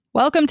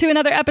Welcome to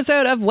another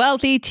episode of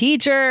Wealthy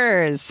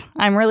Teachers.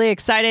 I'm really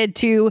excited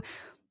to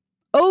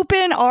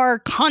open our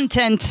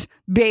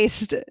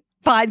content-based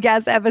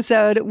podcast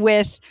episode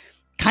with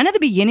kind of the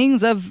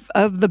beginnings of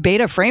the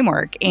beta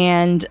framework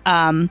and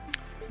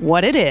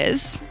what it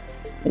is,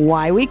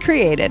 why we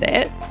created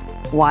it,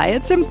 why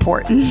it's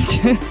important,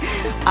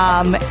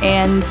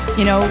 and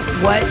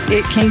what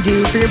it can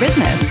do for your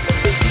business.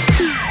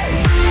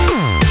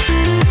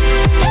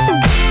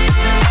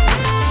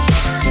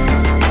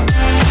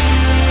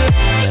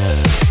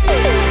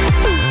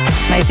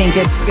 I think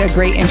it's a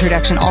great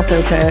introduction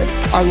also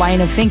to our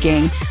line of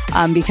thinking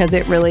because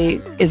it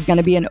really is going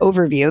to be an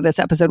overview. This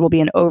episode will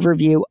be an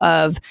overview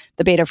of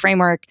the beta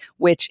framework,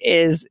 which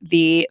is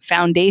the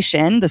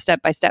foundation, the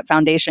step-by-step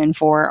foundation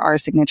for our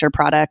signature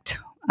product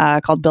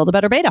called Build a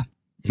Better Beta.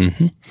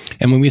 Mm-hmm.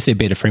 And when we say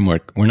beta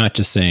framework, we're not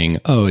just saying,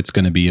 oh, it's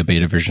going to be a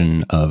beta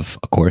version of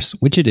a course,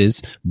 which it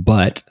is,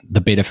 but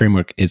the beta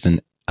framework is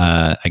an,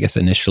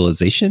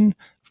 initialization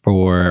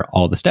for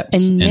all the steps.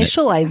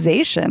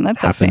 Initialization.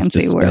 That's a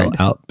fancy word. Spell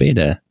out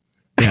beta.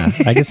 Yeah,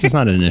 I guess it's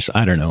not an initial.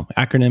 I don't know.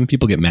 Acronym.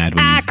 People get mad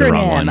when you use the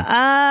wrong one. Oh,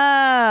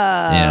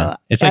 yeah.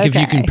 It's like if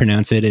you can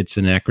pronounce it, it's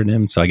an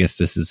acronym. So I guess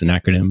this is an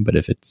acronym. But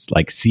if it's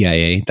like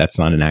CIA, that's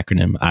not an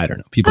acronym. I don't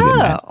know. People get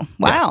mad.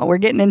 Wow. Yeah. We're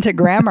getting into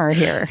grammar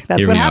here.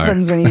 That's what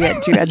happens when you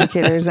get two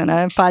educators in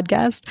a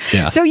podcast.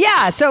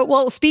 Yeah.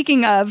 So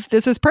speaking of,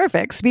 this is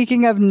perfect.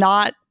 Speaking of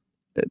not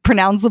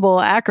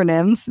pronounceable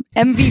acronyms,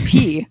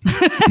 MVP.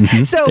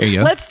 Mm-hmm. So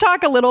let's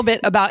talk a little bit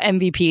about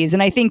MVPs.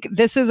 And I think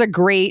this is a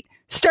great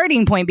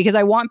starting point because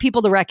I want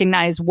people to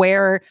recognize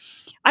where,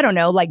 I don't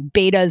know, like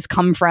betas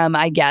come from,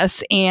 I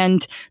guess.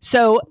 And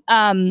so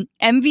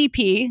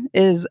MVP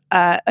is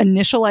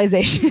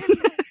initialization.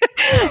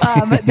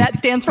 That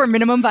stands for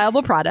minimum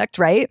viable product,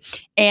 right?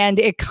 And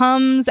it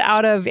comes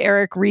out of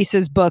Eric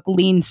Ries's book,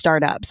 Lean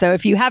Startup. So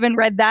if you haven't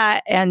read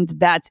that and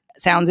that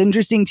sounds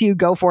interesting to you,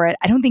 go for it.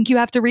 I don't think you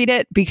have to read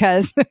it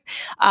because,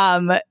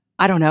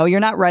 I don't know, you're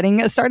not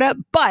running a startup,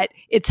 but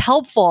it's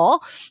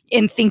helpful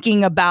in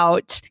thinking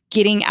about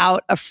getting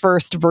out a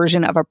first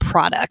version of a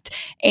product.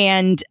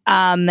 And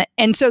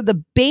so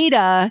the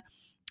beta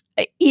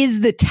is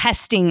the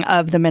testing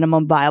of the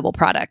minimum viable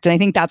product. And I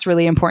think that's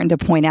really important to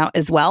point out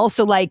as well.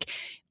 So like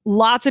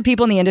lots of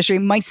people in the industry,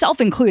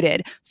 myself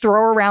included,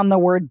 throw around the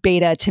word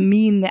beta to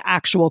mean the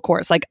actual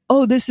course. Like,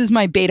 oh, this is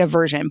my beta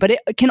version. But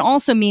it can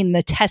also mean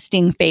the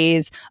testing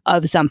phase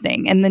of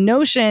something. And the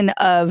notion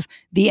of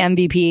the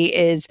MVP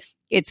is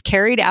it's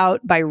carried out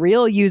by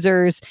real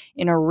users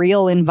in a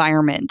real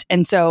environment.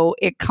 And so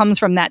it comes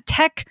from that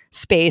tech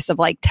space of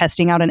like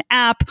testing out an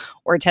app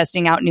or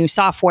testing out new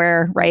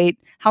software, right?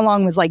 How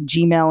long was like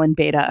Gmail in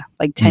beta?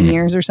 Like 10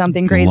 years or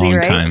something crazy, long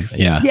right? Time.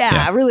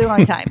 Yeah. A really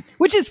long time,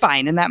 which is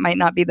fine. And that might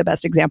not be the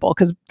best example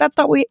because that's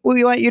not what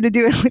we want you to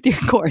do with your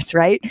course,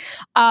 right?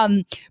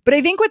 But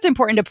I think what's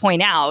important to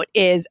point out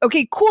is,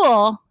 okay,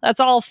 cool. That's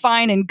all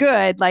fine and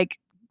good. Like,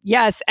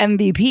 yes,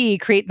 MVP,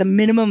 create the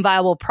minimum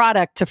viable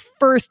product to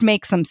first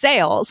make some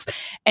sales.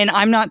 And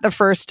I'm not the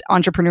first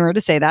entrepreneur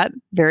to say that.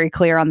 Very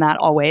clear on that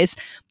always.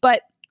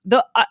 But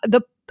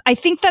I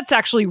think that's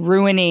actually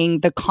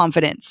ruining the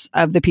confidence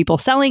of the people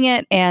selling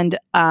it and,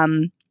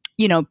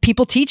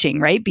 people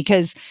teaching, right?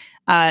 Because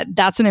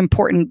that's an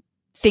important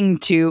thing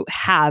to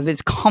have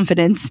is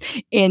confidence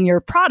in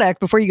your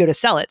product before you go to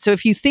sell it. So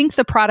if you think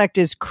the product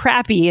is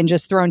crappy and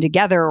just thrown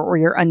together or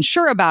you're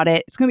unsure about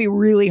it, it's going to be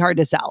really hard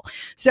to sell.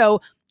 So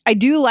I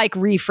do like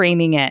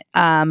reframing it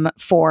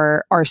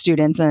for our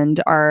students and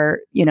our,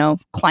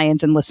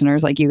 clients and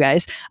listeners like you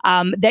guys,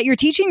 that your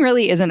teaching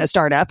really isn't a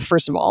startup.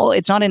 First of all,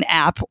 it's not an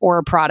app or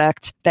a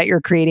product that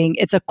you're creating.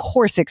 It's a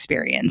course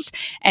experience.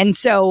 And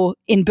so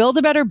in Build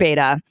a Better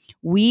Beta,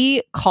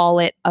 we call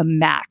it a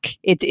MAC.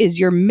 It is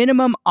your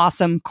minimum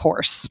awesome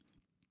course.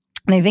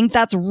 And I think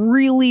that's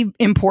really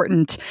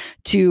important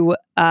to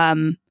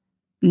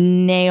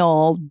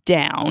nail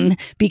down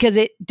because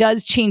it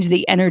does change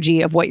the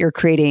energy of what you're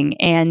creating.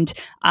 And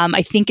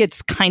I think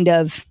it's kind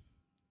of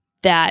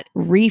that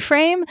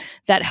reframe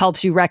that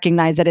helps you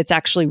recognize that it's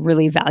actually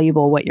really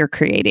valuable what you're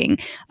creating.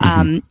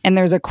 And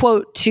there's a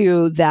quote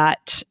too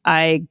that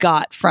I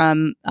got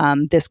from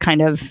this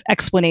kind of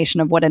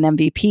explanation of what an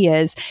MVP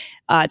is.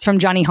 It's from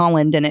Johnny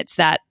Holland, and it's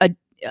that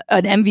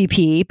an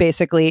MVP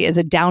basically is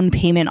a down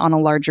payment on a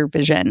larger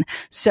vision.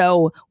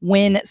 So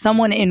when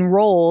someone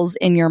enrolls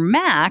in your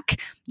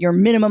MAC, your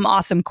minimum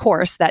awesome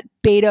course, that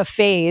beta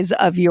phase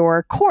of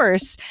your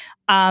course,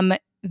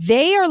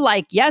 they are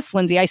like, yes,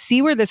 Lindsay, I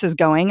see where this is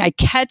going. I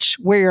catch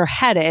where you're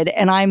headed,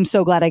 and I'm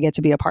so glad I get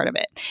to be a part of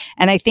it.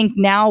 And I think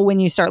now when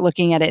you start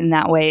looking at it in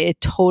that way, it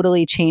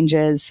totally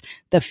changes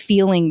the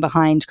feeling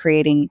behind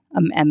creating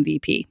an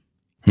MVP.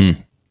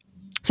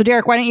 So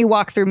Derek, why don't you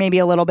walk through maybe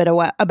a little bit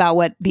about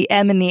what the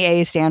M and the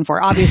A stand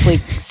for? Obviously,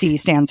 C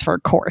stands for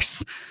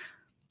course.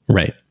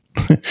 Right.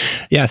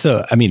 Yeah.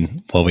 So,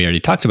 we already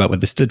talked about what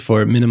this stood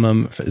for.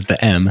 Minimum is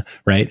the M,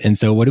 right? And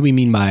so what do we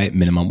mean by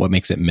minimum? What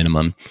makes it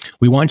minimum?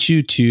 We want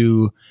you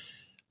to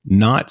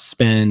not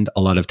spend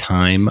a lot of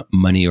time,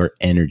 money, or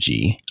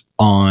energy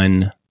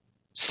on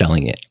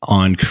selling it,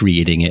 on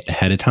creating it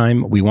ahead of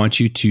time. We want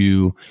you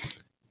to,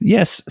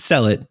 yes,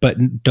 sell it,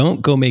 but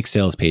don't go make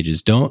sales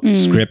pages. Don't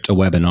script a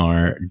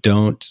webinar.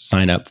 Don't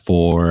sign up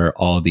for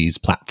all these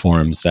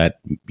platforms that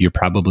you're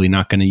probably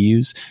not going to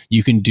use.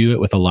 You can do it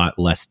with a lot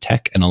less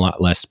tech and a lot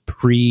less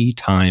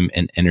time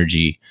and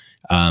energy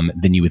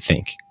than you would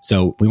think.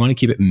 So we want to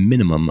keep it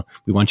minimum.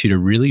 We want you to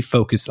really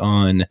focus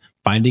on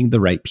finding the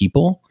right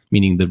people,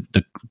 meaning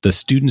the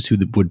students who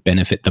would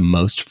benefit the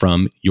most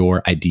from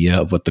your idea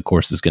of what the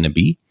course is going to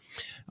be.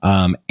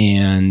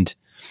 And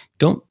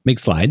don't make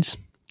slides.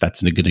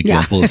 That's a good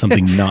example of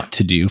something not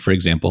to do. For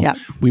example,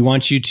 we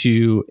want you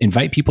to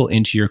invite people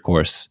into your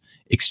course,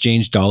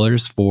 exchange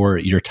dollars for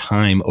your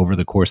time over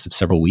the course of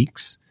several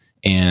weeks,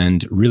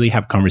 and really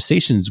have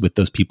conversations with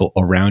those people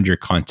around your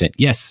content.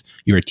 Yes,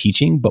 you're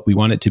teaching, but we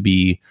want it to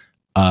be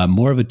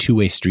more of a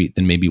two-way street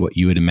than maybe what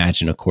you would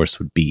imagine a course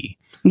would be.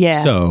 Yeah.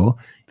 So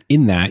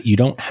in that, you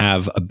don't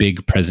have a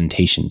big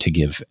presentation to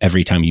give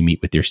every time you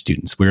meet with your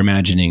students. We're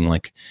imagining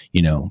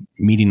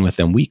meeting with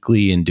them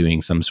weekly and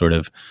doing some sort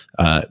of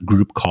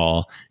group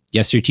call.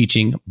 Yes, you're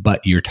teaching,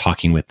 but you're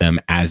talking with them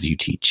as you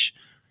teach.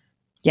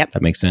 Yep.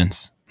 That makes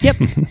sense. Yep.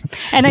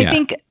 And I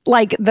think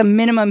the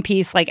minimum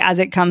piece, as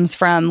it comes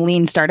from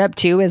lean startup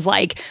too, is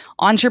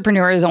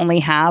entrepreneurs only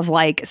have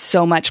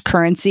so much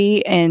currency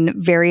in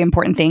very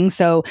important things.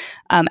 So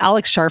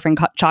Alex Charfen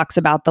talks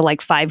about the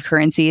 5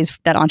 currencies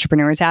that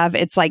entrepreneurs have.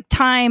 It's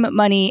time,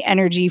 money,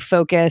 energy,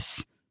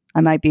 focus. I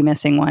might be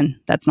missing one.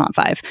 That's not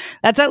 5.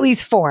 That's at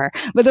least 4.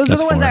 But those are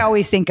the ones I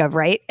always think of,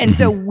 right? And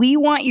so we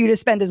want you to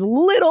spend as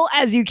little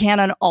as you can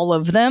on all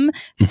of them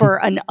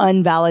for an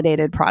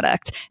unvalidated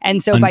product.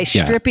 And so by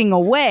stripping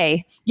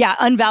away,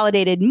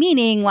 unvalidated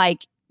meaning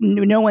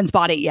no one's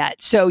bought it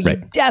yet. So you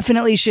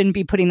definitely shouldn't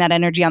be putting that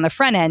energy on the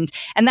front end.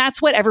 And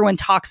that's what everyone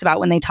talks about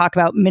when they talk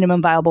about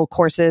minimum viable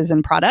courses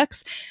and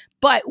products.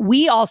 But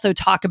we also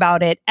talk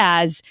about it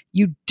as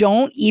you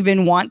don't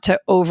even want to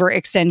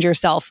overextend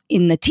yourself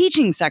in the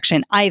teaching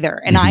section either.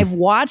 And I've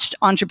watched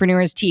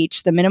entrepreneurs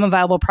teach the minimum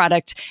viable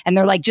product, and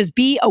they're just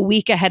be a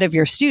week ahead of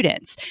your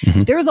students.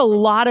 There's a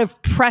lot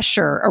of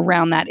pressure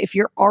around that if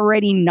you're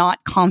already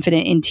not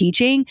confident in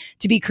teaching,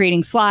 to be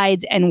creating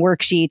slides and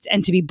worksheets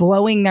and to be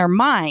blowing their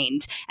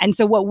mind. And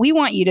so what we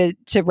want you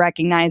to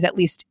recognize, at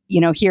least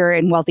here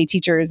in Wealthy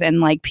Teachers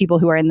and people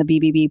who are in the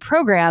BBB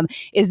program,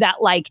 is that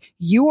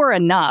you are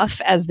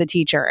enough as the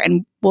teacher.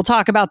 And we'll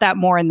talk about that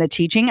more in the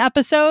teaching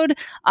episode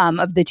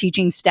of the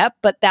teaching step,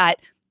 but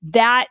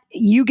that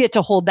you get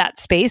to hold that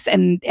space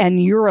and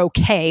you're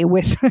okay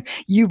with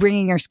you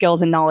bringing your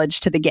skills and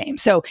knowledge to the game.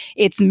 So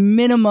it's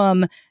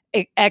minimum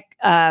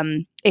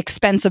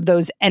expense of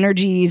those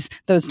energies,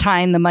 those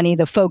time, the money,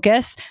 the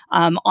focus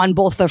on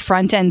both the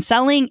front end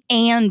selling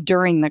and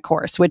during the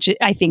course, which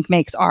I think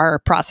makes our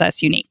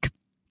process unique.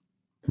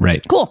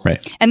 Right. Cool.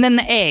 Right. And then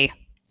the A.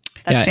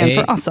 That stands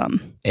for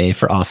awesome. A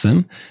for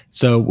awesome.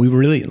 So we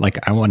really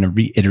I want to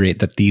reiterate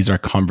that these are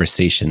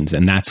conversations,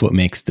 and that's what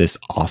makes this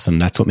awesome.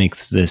 That's what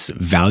makes this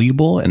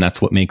valuable, and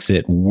that's what makes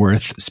it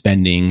worth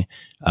spending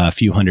a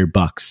few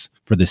 $100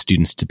 for the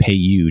students to pay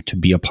you to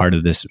be a part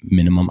of this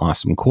minimum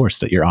awesome course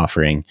that you're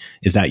offering,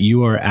 is that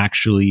you are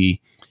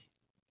actually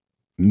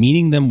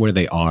meeting them where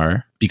they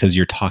are because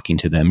you're talking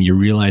to them. You're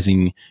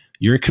realizing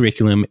your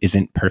curriculum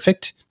isn't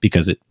perfect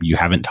because you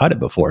haven't taught it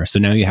before. So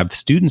now you have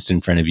students in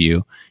front of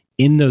you.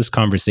 In those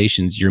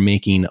conversations, you're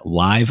making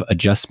live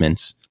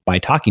adjustments by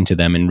talking to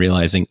them and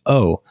realizing,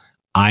 oh,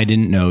 I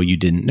didn't know you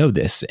didn't know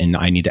this, and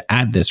I need to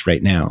add this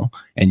right now.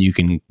 And you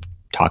can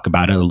talk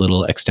about it a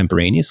little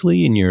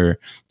extemporaneously in your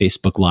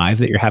Facebook Live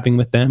that you're having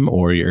with them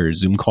or your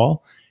Zoom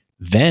call.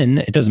 Then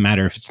it doesn't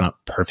matter if it's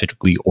not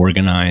perfectly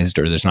organized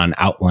or there's not an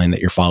outline that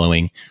you're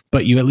following,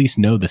 but you at least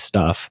know the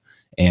stuff.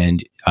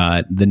 And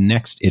the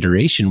next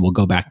iteration will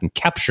go back and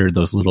capture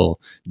those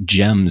little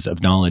gems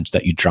of knowledge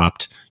that you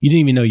dropped. You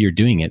didn't even know you're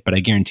doing it, but I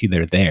guarantee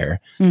they're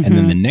there. And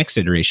then the next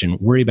iteration,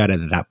 worry about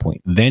it at that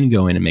point. Then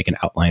go in and make an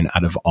outline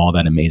out of all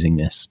that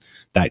amazingness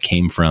that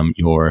came from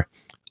your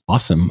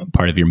awesome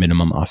part of your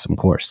minimum awesome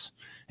course.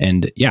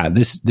 And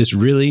this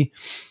really,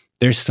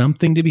 there's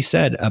something to be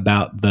said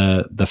about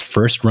the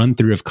first run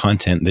through of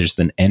content. There's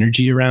an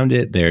energy around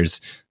it.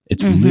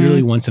 It's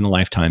literally once in a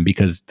lifetime,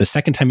 because the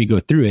second time you go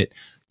through it,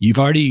 you've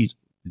already,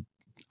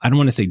 I don't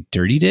want to say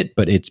dirtied it,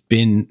 but it's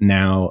been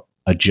now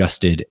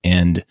adjusted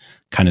and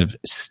kind of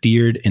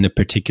steered in a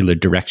particular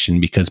direction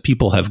because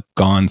people have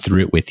gone through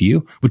it with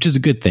you, which is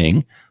a good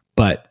thing.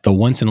 But the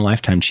once in a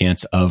lifetime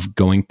chance of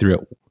going through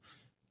it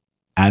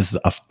as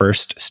a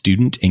first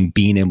student and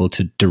being able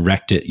to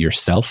direct it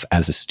yourself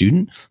as a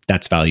student,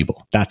 that's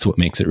valuable. That's what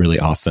makes it really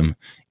awesome.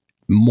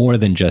 More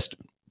than just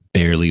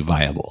barely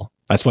viable.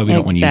 That's why we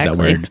don't want to use that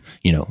word,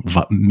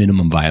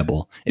 minimum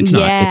viable. It's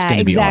not, it's going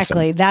to be awesome.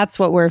 Exactly. That's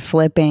what we're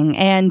flipping.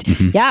 And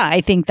I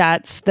think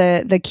that's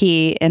the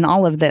key in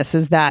all of this,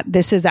 is that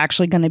this is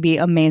actually going to be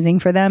amazing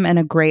for them and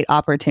a great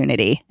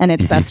opportunity. And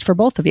it's best for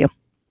both of you.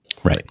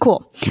 Right.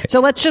 Cool. So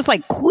let's just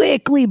like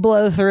quickly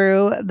blow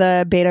through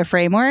the beta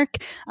framework.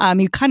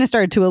 You kind of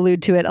started to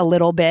allude to it a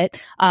little bit,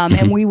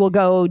 and we will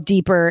go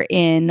deeper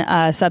in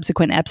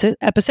subsequent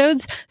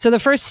episodes. So the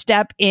first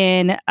step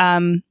in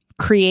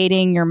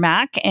creating your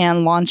Mac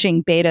and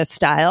launching beta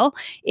style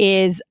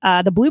is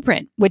the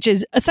blueprint, which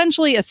is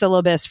essentially a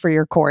syllabus for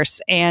your course.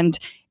 And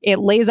it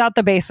lays out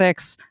the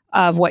basics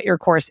of what your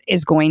course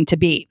is going to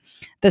be.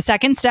 The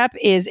second step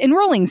is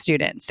enrolling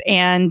students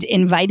and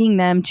inviting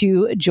them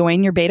to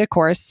join your beta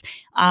course,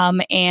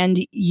 and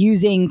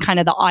using kind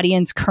of the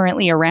audience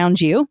currently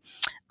around you.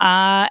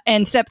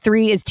 And step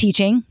 3 is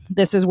teaching.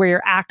 This is where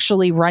you're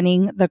actually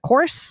running the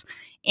course.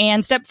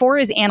 And step 4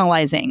 is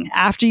analyzing.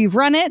 After you've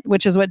run it,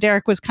 which is what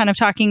Derek was kind of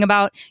talking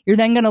about, you're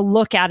then going to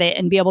look at it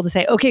and be able to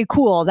say, okay,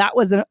 cool, that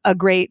was a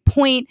great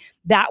point.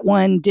 That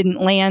one didn't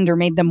land or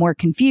made them more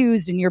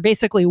confused. And you're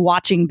basically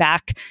watching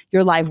back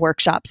your live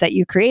workshops that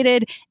you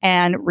created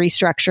and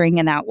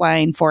restructuring an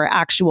outline for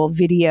actual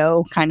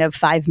video, kind of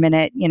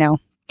 5-minute,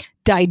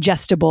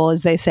 digestible,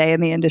 as they say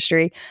in the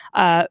industry,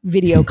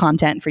 video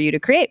content for you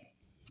to create.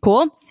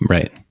 Cool?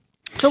 Right.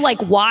 So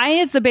why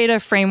is the beta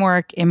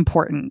framework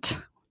important?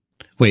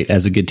 Wait,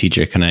 as a good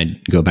teacher, can I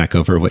go back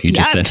over what you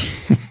just said?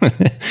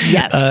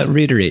 Yes.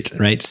 Reiterate,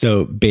 right?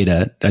 So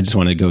beta, I just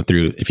want to go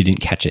through, if you didn't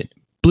catch it.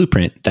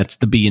 Blueprint, that's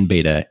the B in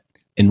beta.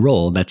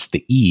 Enroll, that's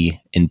the E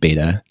in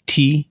beta.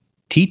 T,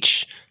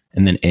 teach,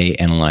 and then A,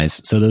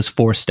 analyze. So those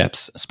 4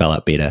 steps spell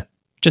out beta,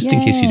 just in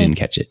case you didn't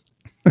catch it.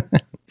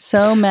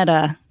 So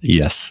meta.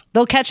 Yes.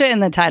 They'll catch it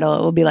in the title.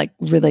 It will be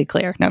really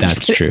clear. No,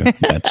 that's true.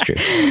 That's true.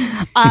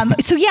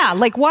 So yeah,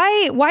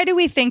 why do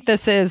we think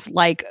this is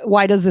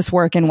why does this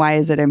work and why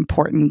is it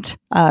important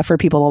for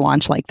people to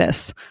launch like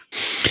this?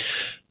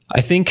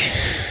 I think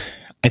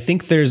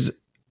there's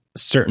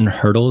certain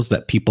hurdles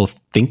that people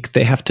think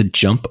they have to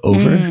jump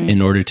over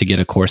in order to get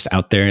a course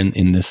out there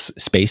in this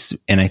space.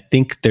 And I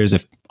think there's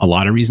a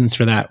lot of reasons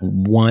for that.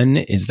 One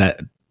is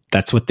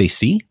that's what they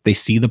see. They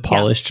see the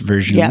polished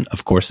version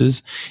of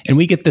courses. And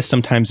we get this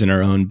sometimes in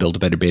our own Build a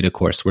Better Beta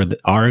course where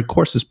our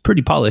course is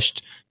pretty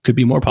polished, could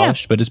be more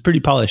polished, but it's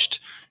pretty polished.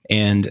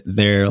 And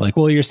they're like,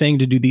 well, you're saying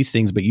to do these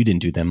things, but you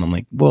didn't do them. I'm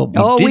like, well,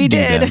 we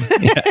did. Do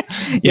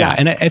them. Yeah.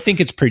 And I think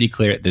it's pretty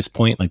clear at this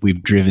point,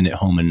 we've driven it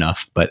home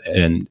enough,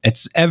 and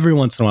it's every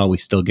once in a while we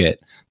still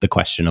get the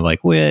question of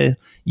well,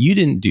 you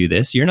didn't do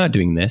this. You're not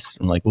doing this.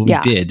 I'm like, well, we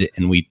did.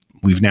 And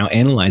we've now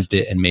analyzed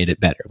it and made it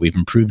better. We've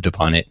improved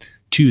upon it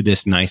to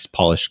this nice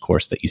polished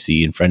course that you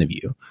see in front of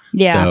you.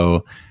 Yeah.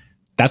 So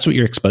that's what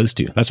you're exposed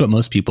to. That's what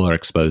most people are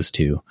exposed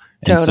to.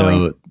 And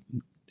so,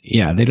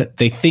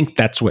 they think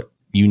that's what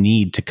you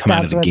need to come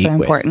out of the gate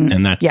with.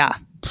 And that's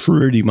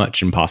pretty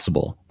much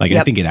impossible.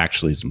 I think it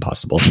actually is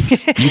impossible.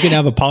 You can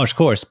have a polished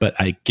course, but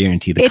I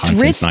guarantee the content's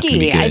risky. Not going to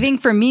be good. I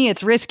think for me,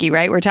 it's risky,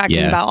 right? We're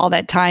talking about all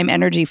that time,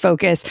 energy,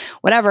 focus,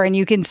 whatever. And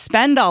you can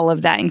spend all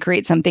of that and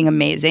create something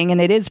amazing. And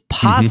it is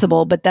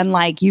possible, but then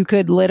you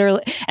could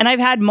literally, and I've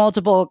had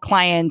multiple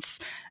clients,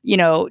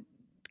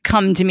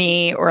 come to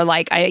me or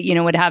I,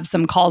 would have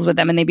some calls with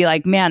them and they'd be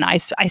like, man, I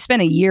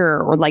spent a year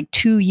or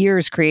 2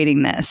 years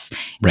creating this.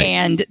 Right.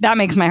 And that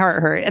makes my heart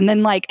hurt. And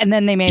then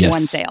they made one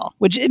sale,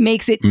 which it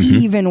makes it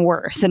even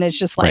worse. And it's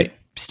just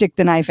stick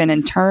the knife in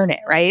and turn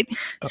it. Right.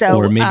 So,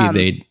 or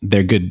maybe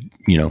they're good,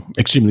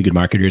 extremely good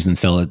marketers and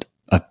sell it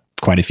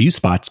quite a few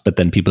spots, but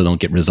then people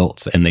don't get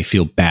results and they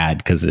feel bad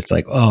because it's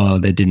they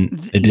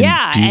didn't do what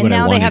I wanted. And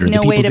now they have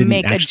no way to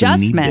make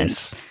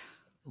adjustments.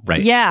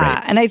 Right. Yeah.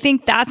 Right. And I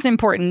think that's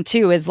important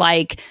too, is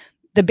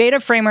the beta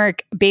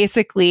framework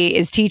basically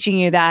is teaching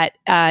you that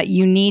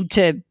you need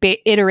to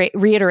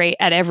reiterate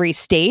at every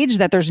stage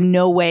that there's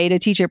no way to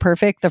teach it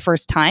perfect the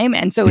first time.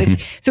 And so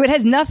so it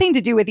has nothing to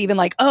do with even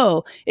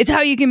it's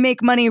how you can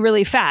make money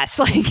really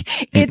fast.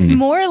 It's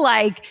more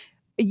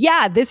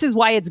this is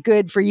why it's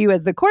good for you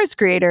as the course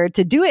creator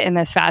to do it in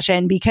this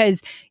fashion,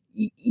 because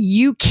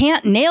you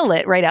can't nail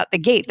it right out the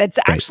gate. That's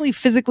actually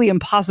physically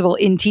impossible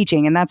in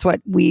teaching. And that's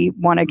what we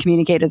want to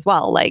communicate as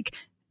well.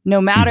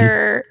 No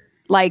matter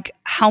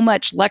how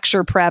much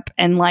lecture prep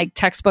and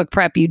textbook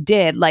prep you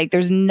did,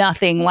 there's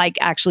nothing like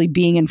actually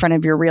being in front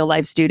of your real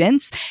life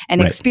students and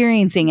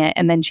experiencing it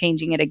and then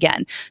changing it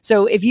again.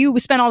 So if you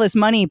spend all this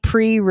money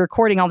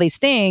pre-recording all these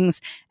things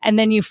and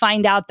then you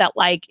find out that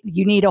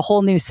you need a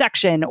whole new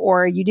section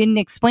or you didn't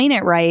explain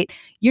it right,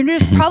 you're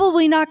just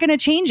probably not going to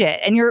change it.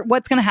 And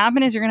what's going to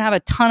happen is you're going to have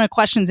a ton of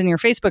questions in your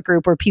Facebook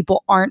group where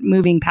people aren't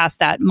moving past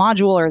that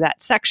module or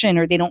that section,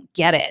 or they don't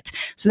get it.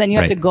 So then you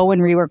have to go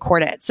and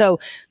re-record it. So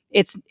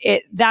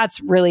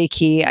that's really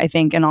key, I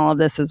think, in all of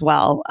this as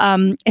well.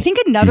 I think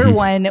another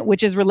one,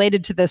 which is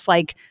related to this,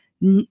 I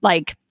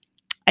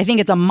I think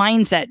it's a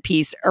mindset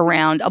piece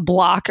around a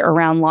block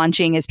around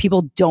launching is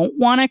people don't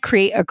want to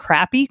create a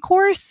crappy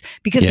course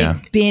because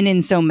they've been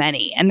in so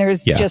many. And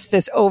there's just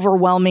this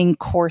overwhelming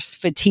course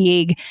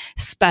fatigue,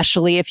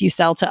 especially if you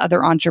sell to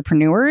other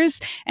entrepreneurs.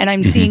 And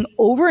I'm seeing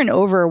over and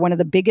over, one of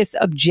the biggest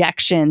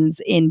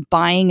objections in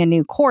buying a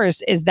new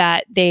course is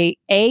that they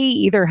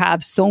either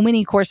have so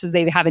many courses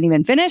they haven't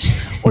even finished,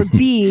 or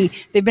B,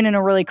 they've been in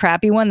a really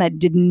crappy one that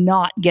did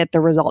not get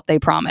the result they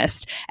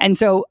promised. And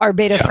so our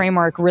beta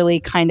framework really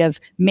kind of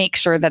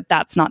makes sure that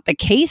that's not the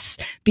case,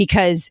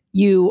 because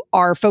you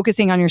are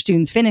focusing on your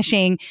students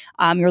finishing,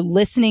 you're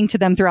listening to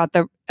them throughout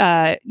the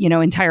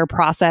entire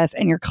process,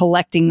 and you're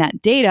collecting that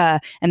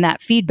data and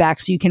that feedback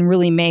so you can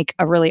really make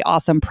a really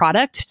awesome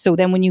product. So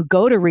then when you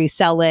go to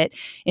resell it,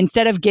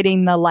 instead of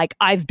getting the like,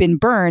 I've been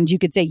burned, you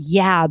could say,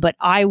 yeah, but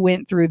I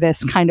went through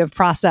this kind of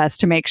process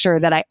to make sure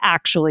that I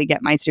actually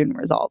get my student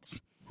results.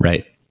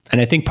 Right. And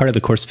I think part of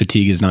the course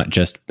fatigue is not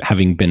just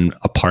having been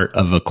a part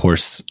of a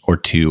course or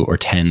 2 or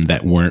 10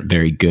 that weren't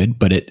very good,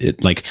 but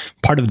it like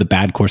part of the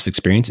bad course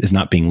experience is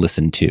not being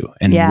listened to.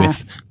 And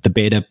with the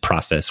beta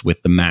process,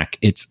 with the Mac,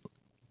 it's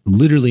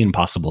literally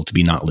impossible to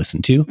be not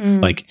listened to.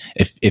 Like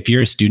if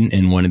you're a student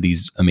in one of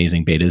these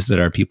amazing betas that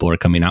our people are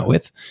coming out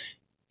with,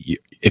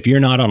 if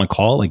you're not on a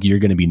call, like you're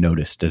going to be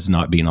noticed as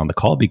not being on the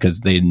call because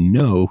they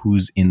know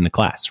who's in the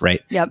class, right?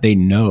 Yep. They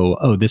know,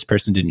 oh, this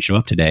person didn't show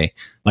up today.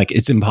 Like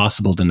it's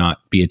impossible to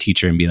not be a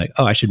teacher and be like,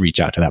 oh, I should reach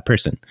out to that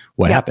person.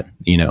 What happened?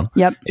 You know,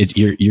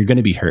 you're going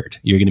to be heard.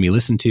 You're going to be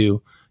listened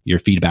to. Your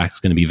feedback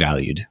is going to be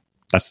valued.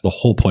 That's the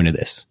whole point of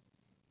this.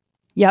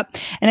 Yep.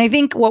 And I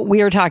think what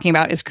we are talking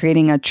about is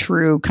creating a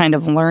true kind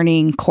of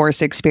learning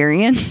course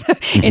experience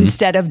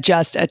instead of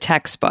just a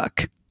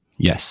textbook.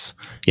 Yes.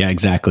 Yeah,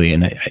 exactly.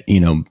 And,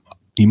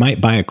 you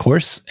might buy a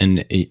course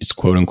and it's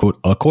quote unquote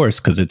a course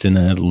because it's in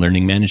a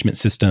learning management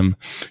system.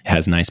 It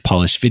has nice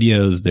polished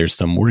videos. There's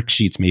some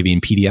worksheets, maybe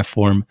in PDF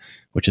form,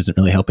 which isn't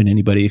really helping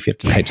anybody if you have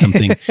to type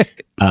something.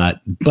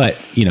 But,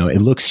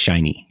 it looks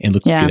shiny. It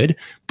looks good.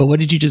 But what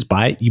did you just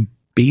buy? You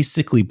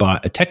basically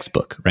bought a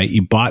textbook, right?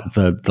 You bought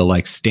the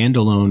like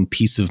standalone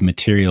piece of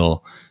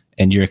material,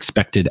 and you're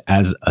expected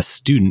as a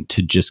student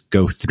to just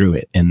go through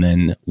it and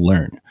then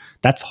learn.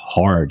 That's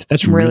hard.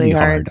 That's really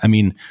hard. I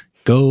mean,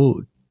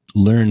 go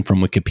learn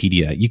from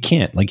Wikipedia. You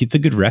can't. Like, it's a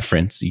good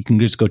reference. You can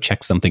just go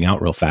check something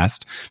out real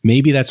fast.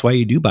 Maybe that's why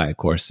you do buy a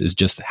course, is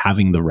just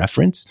having the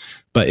reference.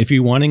 But if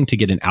you're wanting to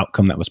get an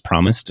outcome that was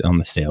promised on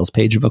the sales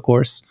page of a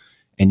course,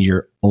 and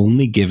you're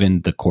only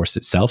given the course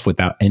itself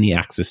without any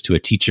access to a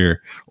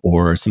teacher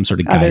or some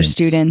sort of guidance, other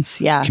students,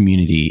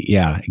 community,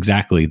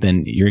 exactly,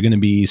 then you're going to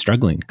be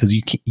struggling because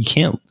you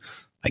can't.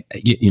 Like,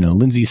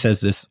 Lindsay says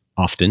this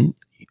often.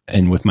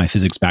 And with my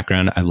physics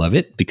background, I love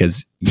it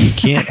because you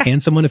can't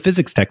hand someone a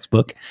physics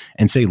textbook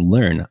and say,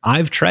 learn.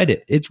 I've tried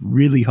it. It's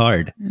really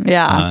hard.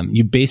 Yeah.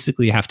 You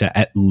basically have to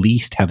at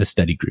least have a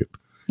study group.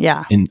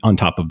 Yeah. On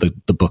top of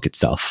the book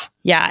itself.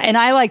 Yeah. And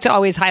I like to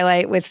always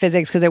highlight with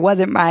physics, because it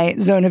wasn't my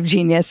zone of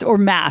genius, or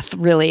math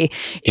really,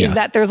 is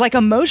that there's like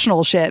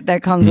emotional shit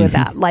that comes with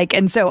that. Like,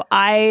 and so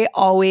I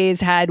always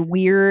had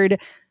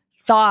weird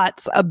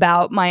thoughts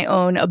about my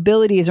own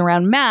abilities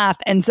around math.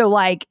 And so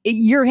like,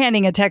 you're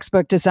handing a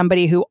textbook to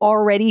somebody who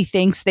already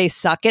thinks they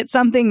suck at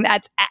something,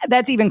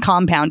 that's even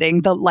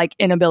compounding the like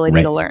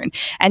inability to learn.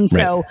 And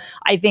so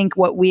I think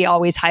what we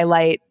always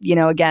highlight,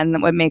 again,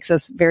 what makes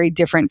us very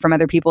different from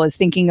other people is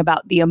thinking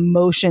about the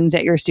emotions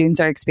that your students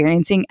are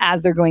experiencing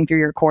as they're going through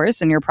your course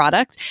and your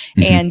product.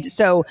 And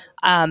so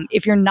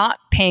if you're not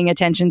paying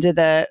attention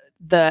to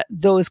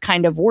those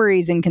kind of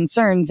worries and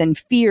concerns and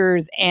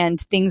fears and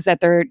things that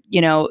they're,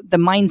 the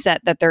mindset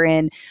that they're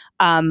in,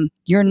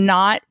 you're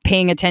not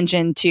paying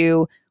attention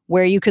to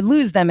where you could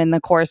lose them in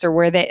the course, or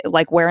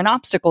where an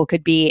obstacle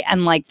could be.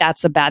 And like,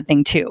 that's a bad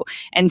thing too.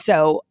 And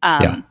so,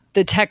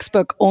 the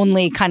textbook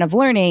only kind of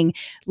learning,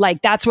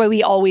 like, that's why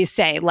we always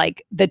say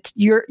like the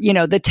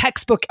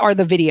textbook are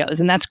the videos,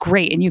 and that's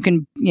great. And you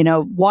can,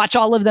 watch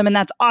all of them, and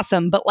that's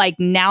awesome. But like,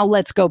 now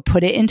let's go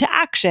put it into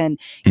action.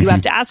 You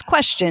have to ask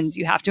questions.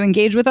 You have to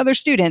engage with other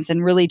students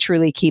and really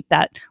truly keep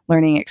that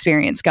learning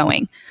experience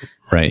going.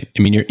 Right.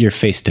 I mean, you're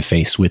face to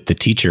face with the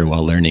teacher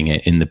while learning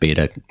it in the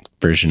beta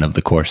version of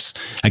the course.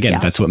 Again,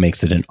 that's what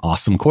makes it an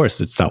awesome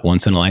course. It's that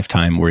once in a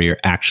lifetime where you're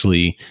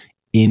actually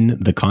in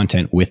the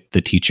content with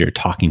the teacher,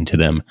 talking to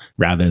them,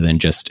 rather than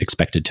just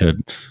expected to,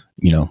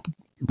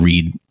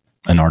 read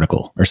an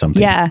article or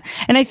something. Yeah.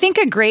 And I think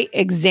a great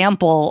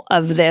example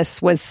of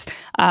this was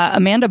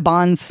Amanda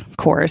Bond's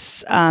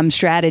course,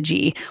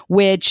 Strategy,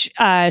 which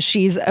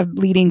she's a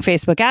leading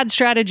Facebook ad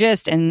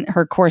strategist, and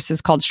her course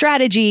is called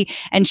Strategy.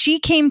 And she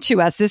came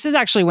to us. This is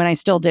actually when I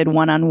still did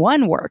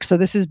one-on-one work. So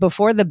this is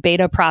before the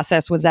beta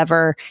process was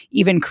ever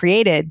even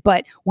created,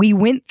 but we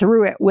went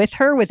through it with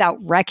her without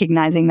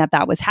recognizing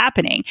that was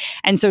happening.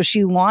 And so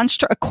she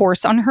launched a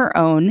course on her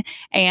own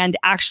and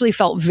actually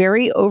felt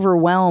very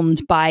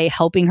overwhelmed by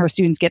helping her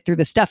students get through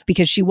the stuff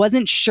because she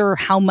wasn't sure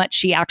how much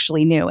she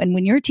actually knew. And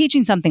when you're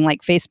teaching something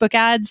like Facebook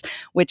ads,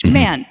 which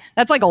man,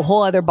 that's like a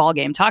whole other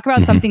ballgame. Talk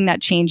about something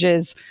that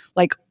changes,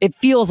 like it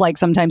feels like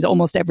sometimes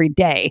almost every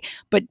day,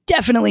 but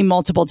definitely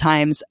multiple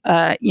times,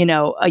 a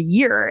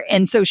year.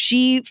 And so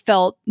she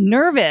felt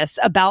nervous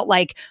about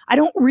like, I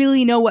don't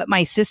really know what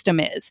my system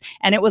is.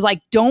 And it was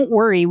like, don't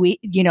worry.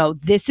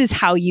 This is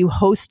how you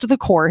host the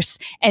course,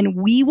 and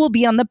we will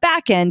be on the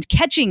back end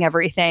catching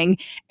everything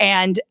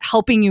and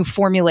helping you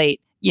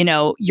formulate,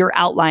 your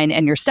outline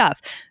and your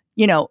stuff.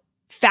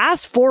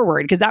 Fast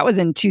forward, because that was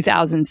in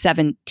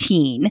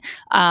 2017,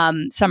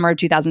 summer of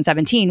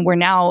 2017. We're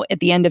now at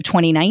the end of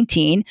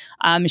 2019.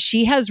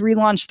 She has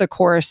relaunched the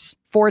course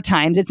 4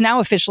 times. It's now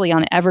officially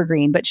on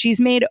Evergreen, but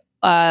she's made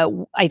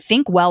I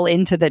think well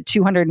into the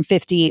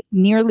 $250,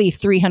 nearly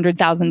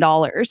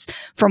 $300,000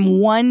 from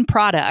one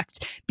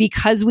product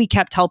because we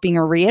kept helping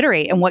her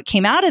reiterate. And what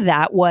came out of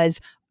that was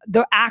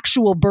the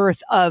actual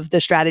birth of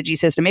the strategy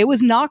system. It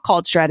was not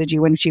called strategy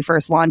when she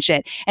first launched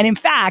it. And in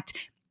fact,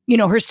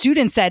 her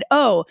students said,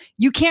 oh,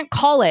 you can't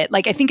call it.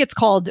 Like, I think it's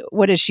called,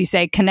 what does she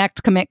say?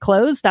 Connect, commit,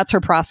 close. That's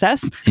her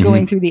process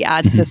going through the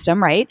ad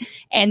system, right?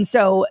 And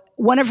so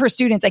one of her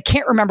students, I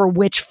can't remember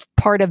which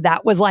part of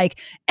that, was like,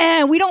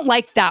 we don't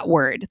like that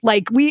word.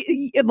 Like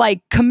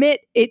commit,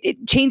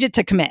 change it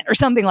to commit or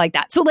something like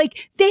that. So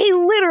like they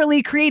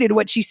literally created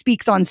what she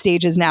speaks on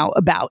stages now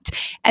about.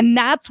 And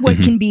that's what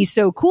can be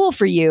so cool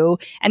for you.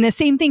 And the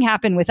same thing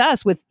happened with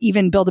us with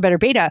even Build a Better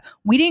Beta.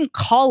 We didn't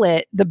call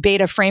it the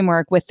beta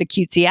framework with the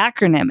cutesy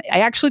acronym.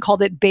 I actually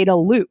called it Beta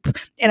Loop,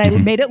 and I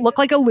made it look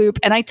like a loop,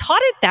 and I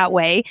taught it that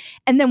way.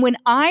 And then when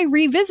I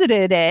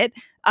revisited it,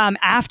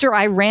 after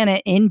I ran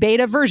it in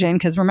beta version,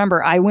 because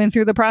remember, I went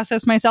through the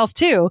process myself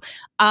too,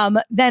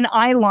 then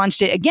I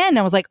launched it again.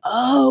 I was like,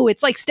 oh,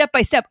 it's like step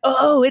by step.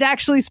 Oh, it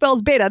actually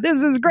spells beta.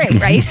 This is great,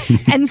 right?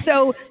 And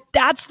so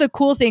that's the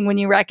cool thing when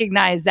you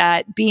recognize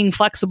that, being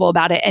flexible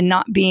about it and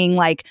not being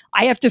like,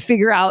 I have to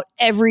figure out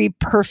every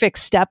perfect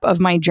step of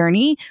my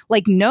journey.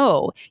 Like,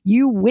 no,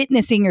 you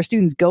witnessing your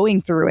students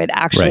going through it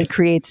actually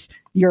creates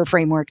your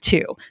framework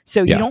too.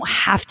 So you don't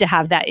have to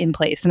have that in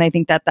place. And I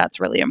think that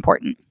that's really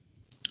important.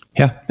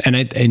 Yeah. And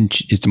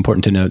it's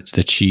important to note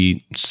that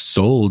she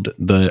sold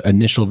the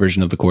initial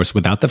version of the course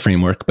without the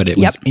framework, but it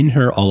was in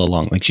her all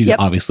along. Like, she's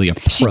obviously a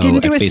pro. She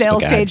didn't do a Facebook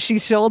sales page. ads. She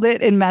sold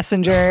it in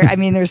Messenger. I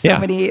mean, there's so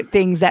many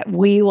things that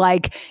we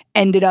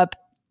ended up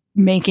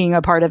making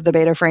a part of the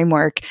beta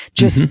framework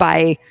just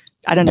by,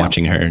 I don't know,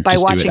 watching her, by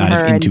just watching do it out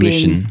her of and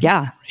intuition.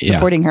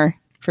 supporting her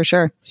for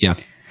sure. Yeah.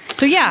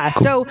 So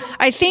so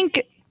I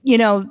think,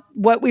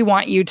 what we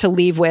want you to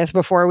leave with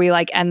before we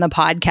end the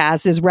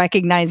podcast is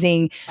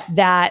recognizing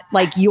that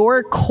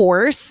your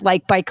course,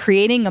 by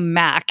creating a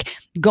Mac,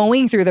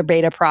 going through the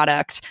beta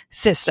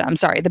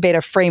the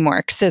beta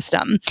framework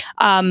system,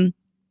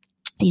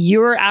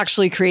 you're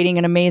actually creating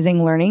an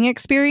amazing learning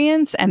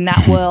experience, and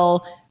that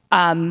will,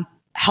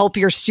 help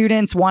your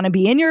students want to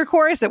be in your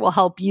course. It will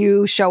help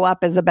you show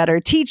up as a better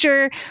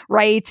teacher,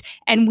 right?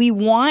 And we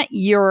want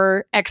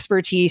your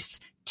expertise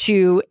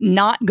to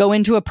not go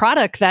into a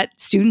product that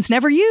students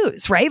never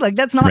use, right?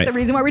 That's not the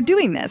reason why we're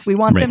doing this. We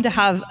want them to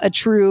have a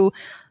true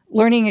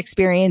learning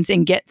experience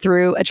and get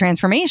through a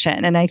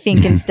transformation. And I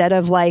think instead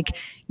of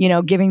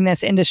giving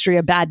this industry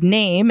a bad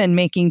name and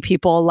making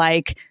people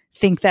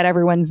think that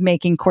everyone's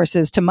making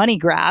courses to money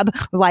grab,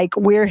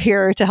 we're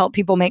here to help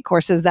people make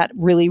courses that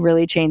really,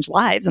 really change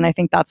lives. And I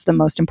think that's the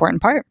most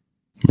important part.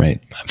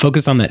 Right.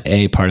 Focus on that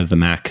A part of the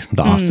Mac,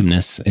 the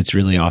awesomeness. It's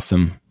really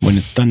awesome. When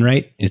it's done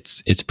right,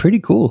 it's pretty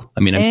cool.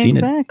 I mean, I've seen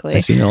it.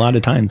 I've seen it a lot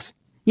of times.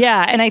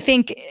 Yeah. And I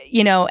think,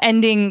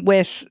 ending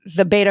with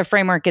the beta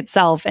framework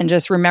itself and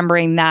just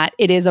remembering that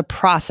it is a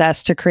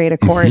process to create a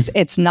course.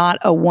 It's not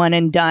a one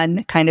and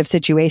done kind of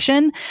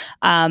situation.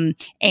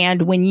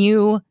 And when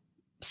you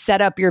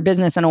set up your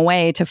business in a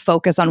way to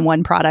focus on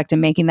one product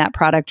and making that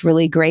product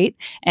really great,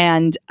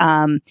 and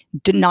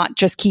do not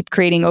just keep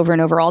creating over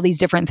and over all these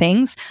different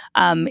things,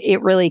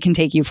 it really can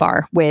take you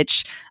far,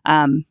 which,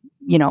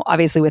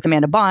 obviously with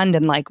Amanda Bond,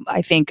 and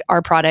I think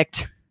our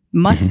product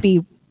must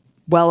be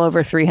well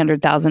over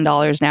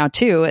 $300,000 now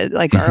too,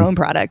 our own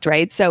product,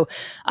 right? So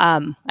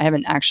I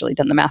haven't actually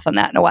done the math on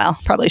that in a while,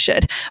 probably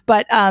should.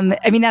 But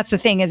that's the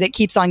thing, is it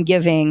keeps on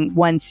giving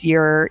once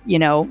you're,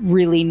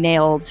 really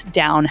nailed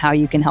down how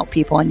you can help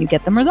people and you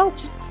get them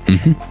results.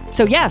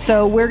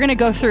 So we're going to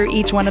go through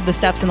each one of the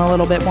steps in a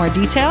little bit more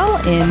detail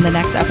in the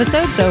next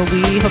episode. So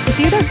we hope to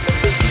see you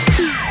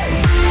there.